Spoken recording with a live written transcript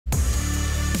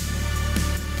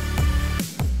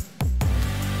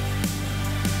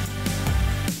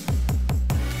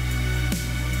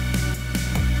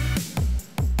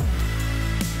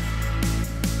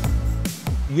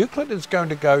Euclid is going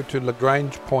to go to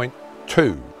Lagrange point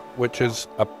 2, which is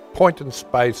a point in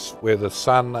space where the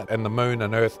sun and the moon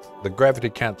and earth, the gravity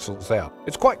cancels out.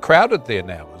 It's quite crowded there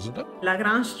now, isn't it?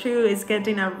 Lagrange 2 is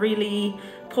getting a really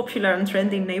popular and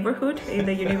trending neighborhood in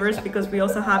the universe because we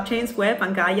also have James Webb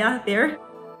and Gaia there.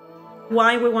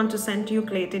 Why we want to send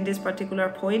Euclid in this particular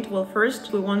point? Well,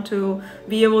 first we want to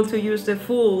be able to use the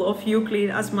full of Euclid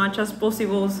as much as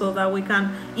possible so that we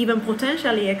can even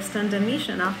potentially extend the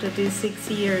mission after this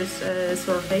 6 years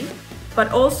survey.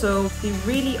 But also it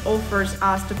really offers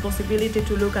us the possibility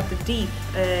to look at the deep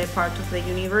part of the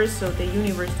universe, so the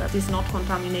universe that is not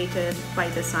contaminated by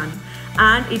the sun.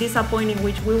 And it is a point in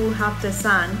which we will have the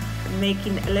sun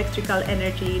making electrical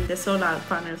energy in the solar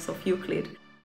panels of Euclid.